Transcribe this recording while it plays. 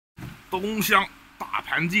东乡大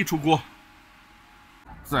盘鸡出锅，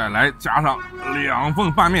再来加上2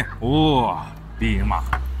份拌面，哇，爹妈，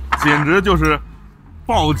简直就是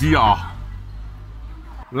暴击啊！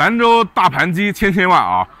兰州大盘鸡千万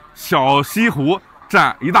啊，小西湖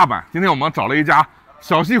占一大半。今天我们找了一家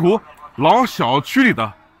小西湖老小区里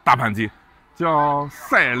的大盘鸡，叫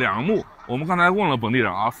赛两木。我们刚才问了本地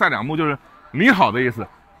人啊，赛两木就是你好的意思，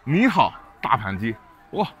你好大盘鸡。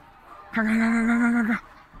哇，看，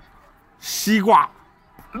西瓜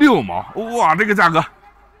6毛，哇，这个价格，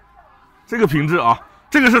这个品质啊，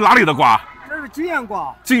这个是哪里的瓜？这是晋源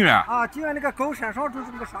瓜。晋源啊，晋源那个高山上种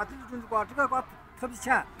这个沙地里种的瓜，这个瓜特别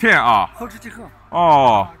甜啊，好吃极很。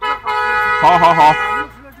哦，好，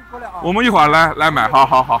我们一会儿来买，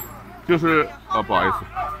好，就是不好意思，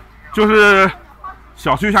就是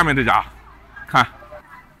小区下面这家，看，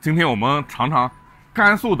今天我们尝尝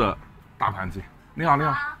甘肃的大盘鸡。你好，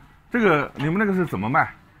这个你们那个是怎么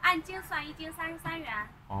卖？按斤算，1斤33元。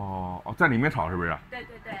哦，在里面炒是不是？对。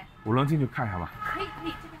我能进去看一下吗？可以，这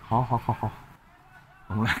边。好，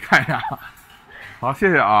我们来看一下。好，谢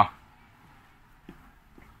谢啊。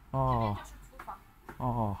哦，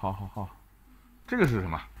好，这个是什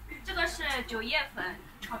么？这个是9叶粉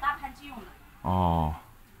炒大盘鸡用的。哦，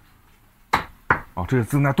这是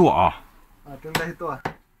正在剁啊。正在剁。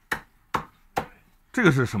这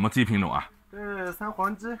个是什么鸡品种啊？这是三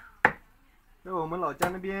黄鸡，这是我们老家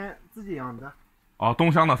那边自己养的。哦，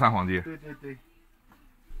东乡的三黄鸡。对。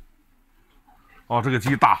哦，这个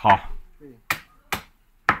鸡大哈。对，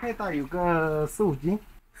太大有个4、5斤。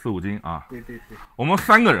4、5斤啊。对。我们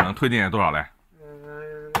3个人推荐多少嘞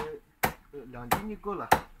？2斤就够了。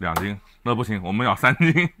2斤？那不行，我们要3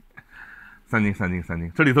斤。3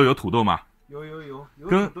斤。这里头有土豆吗？有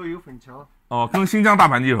土豆，有粉条。哦，跟新疆大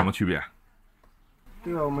盘鸡有什么区别？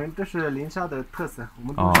对啊，我们这是宁夏的特色，我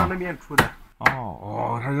们东乡那边出的。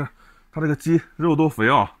它这个鸡肉多肥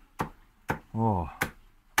哦。哦，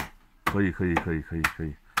可以。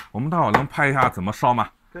我们待会儿能拍一下怎么烧吗？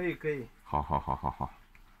可以。好，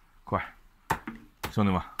快，兄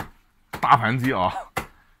弟们，大盘鸡啊，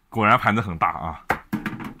果然盘子很大啊，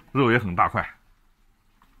肉也很大块，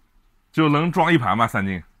就能装1盘吗？3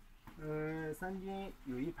斤？3斤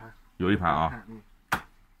有1盘。有1盘啊。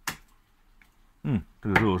这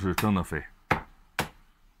个肉是真的肥，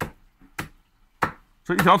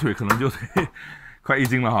这一条腿可能就得快1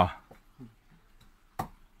斤了哈。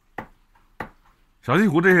小西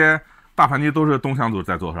湖这些大盘鸡都是东乡族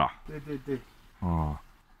在做是吧？对。哦，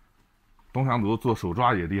东乡族做手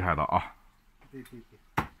抓也厉害的啊。对。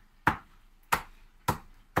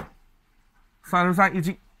33一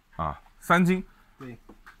斤啊，3斤。对。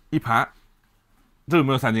1盘，这有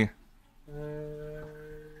没有3斤？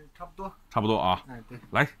差不多啊。对。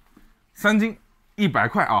来，3斤100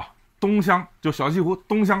块啊，东乡就小西湖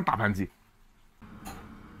东乡大盘鸡。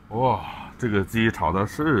哇，这个鸡炒的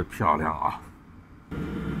是漂亮啊！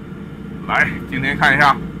来，今天看一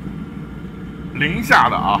下宁夏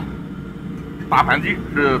的啊大盘鸡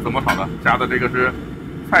是怎么炒的，加的这个是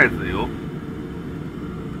菜籽油，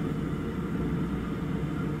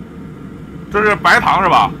这是白糖是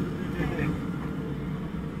吧？对。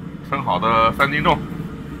称好的3斤重。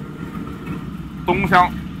东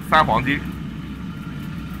乡三黄鸡，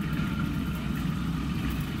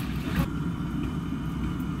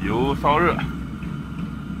油烧热，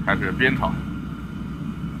开始煸炒。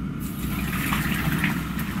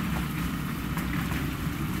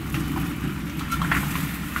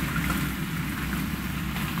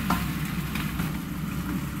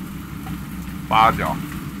八角、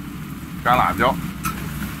干辣椒。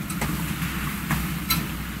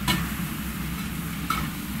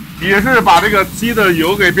也是把这个鸡的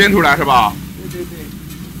油给煸出来是吧？对。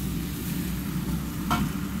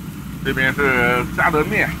这边是加的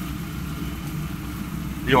面，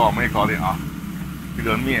一会儿我们也搞点啊，这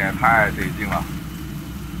个面太得劲了。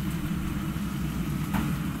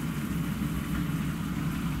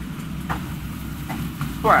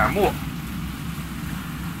蒜末，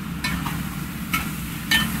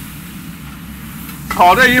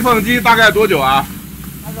炒这1份鸡大概多久啊？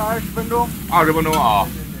大概20分钟。20分钟啊。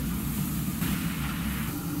对。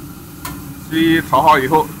鸡炒好以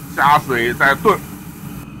后，加水再炖，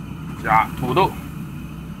加土豆。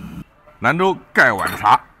兰州盖碗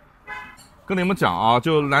茶，跟你们讲啊，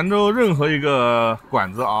就兰州任何一个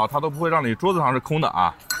馆子啊，它都不会让你桌子上是空的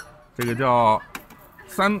啊。这个叫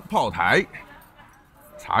3炮台，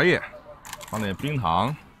茶叶，放点冰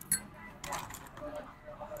糖，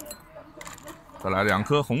再来2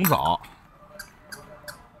颗红枣。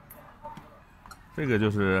这个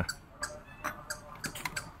就是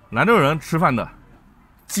兰州人吃饭的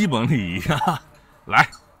基本礼仪啊。来，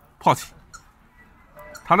泡起。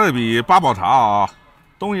它这比八宝茶啊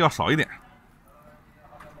东西要少一点。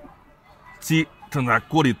鸡正在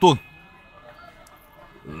锅里炖，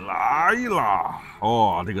来了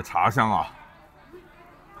哦，这个茶香啊！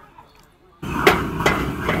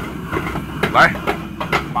来，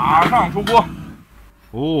马上出锅。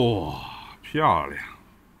哦，漂亮！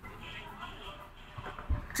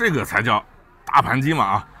这个才叫大盘鸡嘛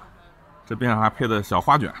啊！这边还配的小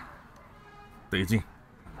花卷，得劲。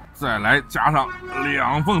再来加上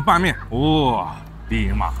2份拌面，哇，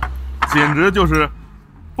爹妈，简直就是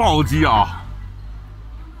暴击啊！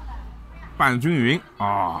拌均匀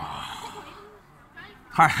啊，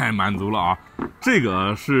太满足了啊！这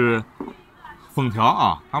个是粉条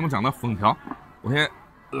啊，他们讲的粉条，我先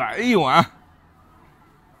来一碗。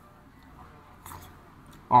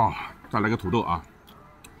哦，再来个土豆啊！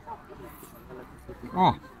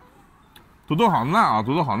哦，土豆好烂啊，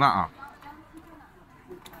土豆好烂啊！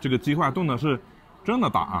这个鸡块炖的是真的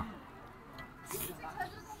大啊！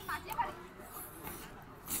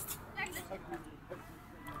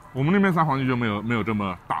我们那边撒黄鸡就没有这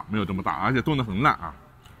么大，没有这么大，而且炖的很烂啊！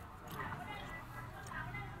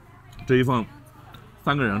这一份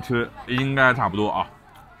3个人吃应该差不多啊。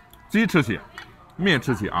鸡吃起，面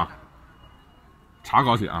吃起啊，茶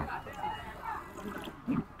搞起啊！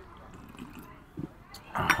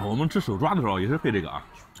我们吃手抓的时候也是配这个啊，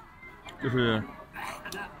就是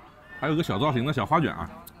还有个小造型的小花卷啊。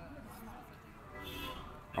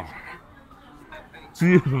啊，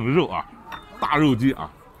鸡很肉啊，大肉鸡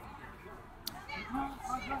啊。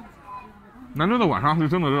兰州的晚上是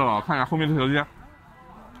真的热了，看一下后面这条街，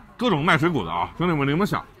各种卖水果的啊，兄弟们，你们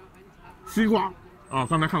想，西瓜啊，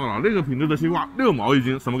刚才看到了这个品质的西瓜6毛1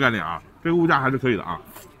斤，什么概念啊？这个物价还是可以的啊。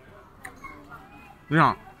你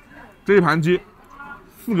想，这一盘鸡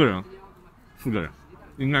，4个人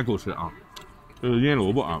应该够吃啊。这是腌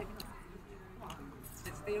萝卜啊，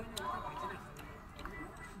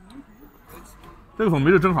这个粉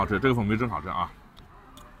皮是真好吃，这个粉皮真好吃啊。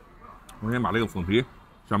我先把这个粉皮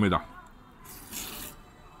消灭掉。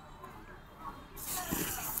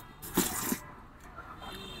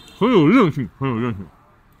很有韧性，很有韧性。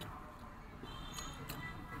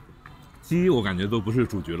鸡我感觉都不是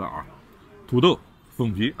主角了啊，土豆、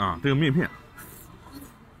粉皮啊，这个面片。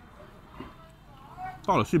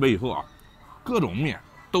到了西北以后啊，各种面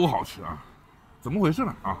都好吃啊，怎么回事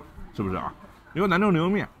呢啊？是不是啊？因为兰州牛肉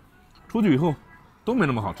面出去以后都没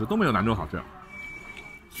那么好吃，都没有兰州好吃。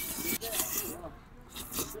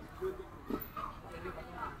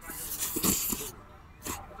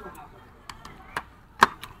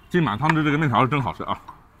金满汤汁这个面条是真好吃啊！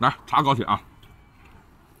来，茶搞起啊！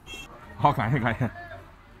好，感谢。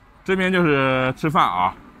这边就是吃饭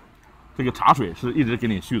啊，这个茶水是一直给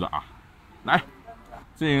你续的啊。来，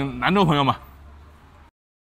欢迎兰州朋友们，